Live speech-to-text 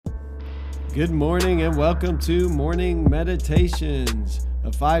Good morning and welcome to Morning Meditations,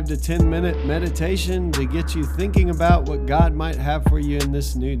 a 5 to 10 minute meditation to get you thinking about what God might have for you in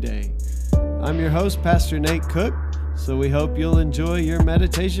this new day. I'm your host, Pastor Nate Cook, so we hope you'll enjoy your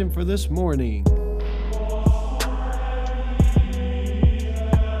meditation for this morning.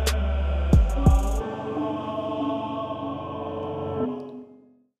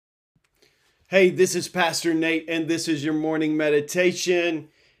 Hey, this is Pastor Nate, and this is your morning meditation.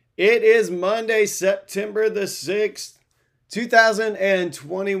 It is Monday, September the 6th,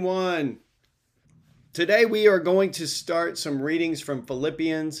 2021. Today we are going to start some readings from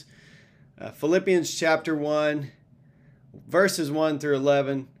Philippians. Philippians chapter 1, verses 1 through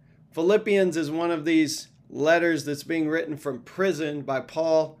 11. Philippians is one of these letters that's being written from prison by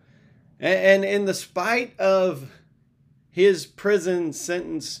Paul. And in the spite of his prison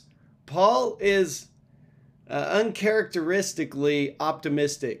sentence, Paul is uncharacteristically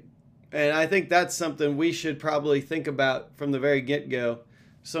optimistic. And I think that's something we should probably think about from the very get-go.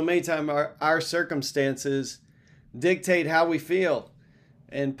 So many times our circumstances dictate how we feel.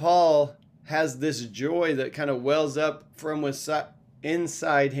 And Paul has this joy that kind of wells up from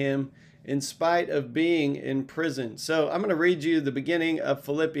inside him in spite of being in prison. So I'm going to read you the beginning of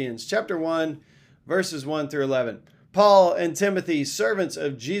Philippians chapter 1, verses 1 through 11. Paul and Timothy, servants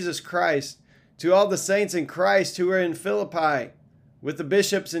of Jesus Christ, to all the saints in Christ who are in Philippi, with the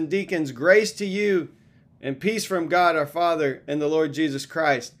bishops and deacons, grace to you and peace from God our Father and the Lord Jesus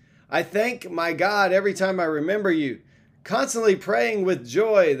Christ. I thank my God every time I remember you, constantly praying with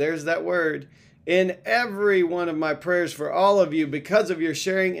joy, there's that word, in every one of my prayers for all of you because of your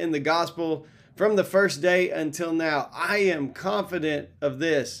sharing in the gospel from the first day until now. I am confident of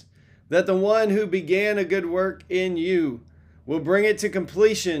this, that the one who began a good work in you will bring it to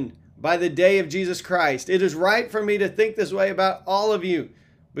completion by the day of Jesus Christ. It is right for me to think this way about all of you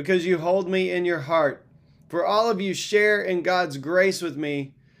because you hold me in your heart. For all of you share in God's grace with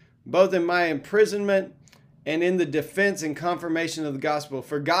me, both in my imprisonment and in the defense and confirmation of the gospel.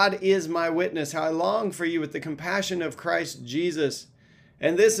 For God is my witness, how I long for you with the compassion of Christ Jesus.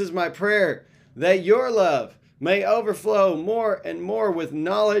 And this is my prayer, that your love may overflow more and more with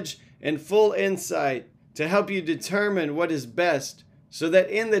knowledge and full insight to help you determine what is best, so that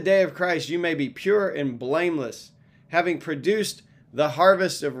in the day of Christ you may be pure and blameless, having produced the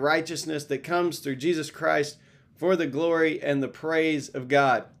harvest of righteousness that comes through Jesus Christ for the glory and the praise of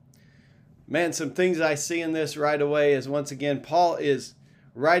God. Man, some things I see in this right away is, once again, Paul is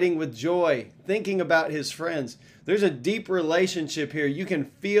writing with joy, thinking about his friends. There's a deep relationship here. You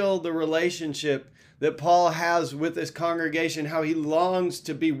can feel the relationship that Paul has with this congregation, how he longs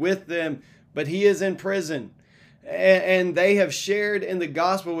to be with them, but he is in prison. And they have shared in the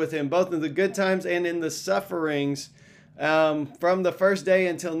gospel with him, both in the good times and in the sufferings from the first day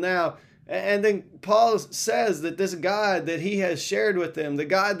until now. And then Paul says that this God that he has shared with them, the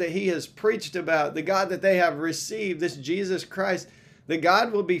God that he has preached about, the God that they have received, this Jesus Christ, the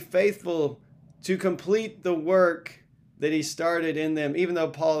God will be faithful to complete the work that he started in them, even though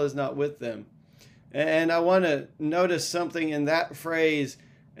Paul is not with them. And I want to notice something in that phrase,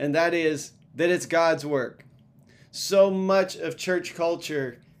 and that is that it's God's work. So much of church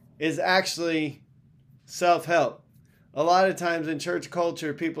culture is actually self-help. A lot of times in church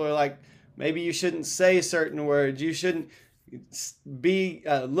culture, people are like, maybe you shouldn't say certain words. You shouldn't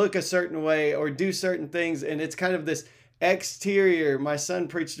look a certain way or do certain things. And it's kind of this exterior. My son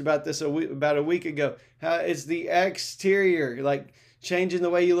preached about this about a week ago. How it's the exterior, like changing the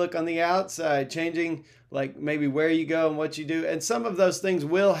way you look on the outside, changing like maybe where you go and what you do. And some of those things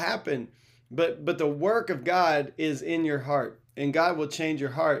will happen. But the work of God is in your heart, and God will change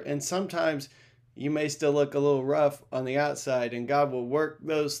your heart. And sometimes you may still look a little rough on the outside, and God will work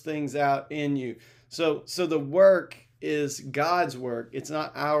those things out in you. So the work is God's work. It's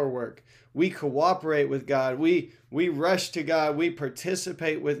not our work. We cooperate with God. We rush to God. We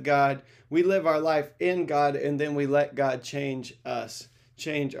participate with God. We live our life in God, and then we let God change us,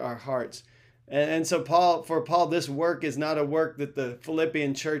 change our hearts. And so for Paul, this work is not a work that the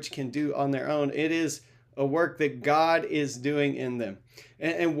Philippian church can do on their own. It is a work that God is doing in them.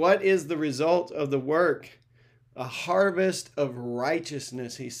 And what is the result of the work? A harvest of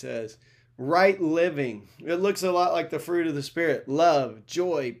righteousness, he says. Right living. It looks a lot like the fruit of the Spirit. Love,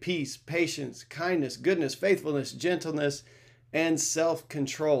 joy, peace, patience, kindness, goodness, faithfulness, gentleness, and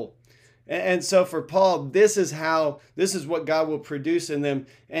self-control. And so for Paul, this is what God will produce in them.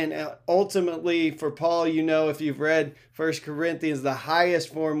 And ultimately for Paul, if you've read 1 Corinthians, the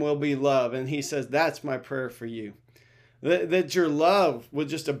highest form will be love. And he says, that's my prayer for you. That your love will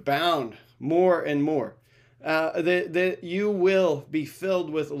just abound more and more. that you will be filled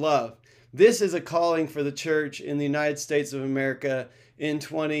with love. This is a calling for the church in the United States of America in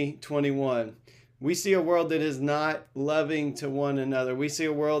 2021. We see a world that is not loving to one another. We see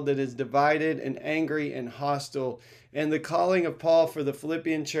a world that is divided and angry and hostile. And the calling of Paul for the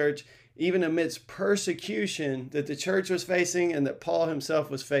Philippian church, even amidst persecution that the church was facing and that Paul himself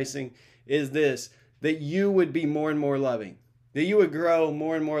was facing, is this: that you would be more and more loving, that you would grow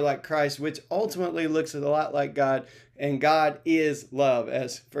more and more like Christ, which ultimately looks a lot like God, and God is love,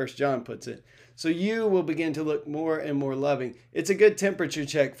 as 1 John puts it. So you will begin to look more and more loving. It's a good temperature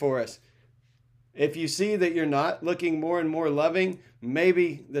check for us. If you see that you're not looking more and more loving,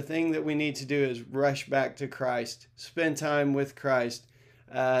 maybe the thing that we need to do is rush back to Christ, spend time with Christ,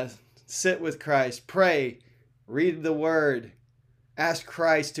 sit with Christ, pray, read the Word, ask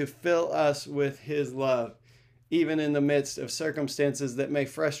Christ to fill us with His love, even in the midst of circumstances that may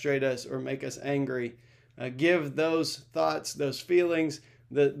frustrate us or make us angry. Give those thoughts, those feelings,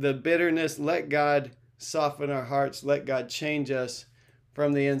 the bitterness, let God soften our hearts, let God change us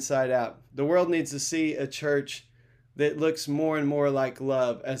from the inside out. The world needs to see a church that looks more and more like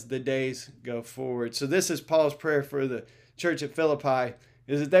love as the days go forward. So this is Paul's prayer for the church at Philippi,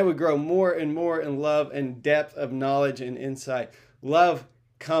 is that they would grow more and more in love and depth of knowledge and insight. Love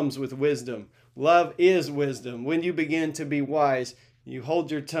comes with wisdom. Love is wisdom. When you begin to be wise, you hold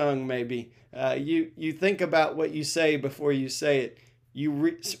your tongue maybe. You think about what you say before you say it.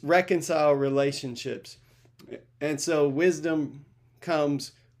 You reconcile relationships. And so wisdom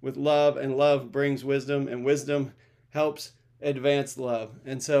comes with love, and love brings wisdom, and wisdom helps advance love.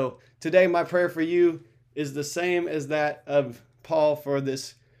 And so today my prayer for you is the same as that of Paul for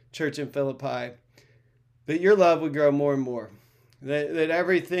this church in Philippi, that your love would grow more and more, that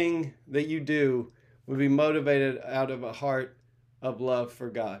everything that you do would be motivated out of a heart of love for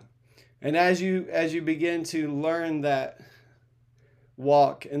God. And as you begin to learn that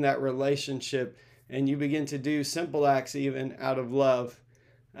walk in that relationship, and you begin to do simple acts even out of love,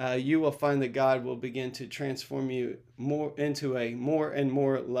 you will find that God will begin to transform you more into a more and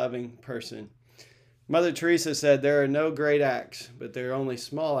more loving person. Mother Teresa said, "There are no great acts, but there are only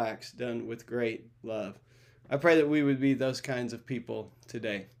small acts done with great love." I pray that we would be those kinds of people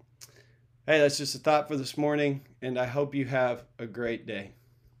today. Hey, that's just a thought for this morning, and I hope you have a great day.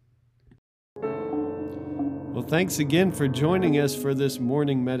 Well, thanks again for joining us for this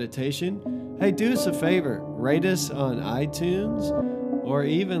morning meditation. Hey, do us a favor, rate us on iTunes, or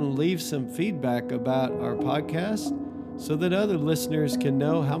even leave some feedback about our podcast so that other listeners can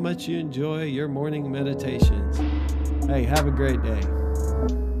know how much you enjoy your morning meditations. Hey, have a great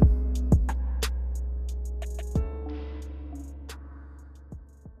day.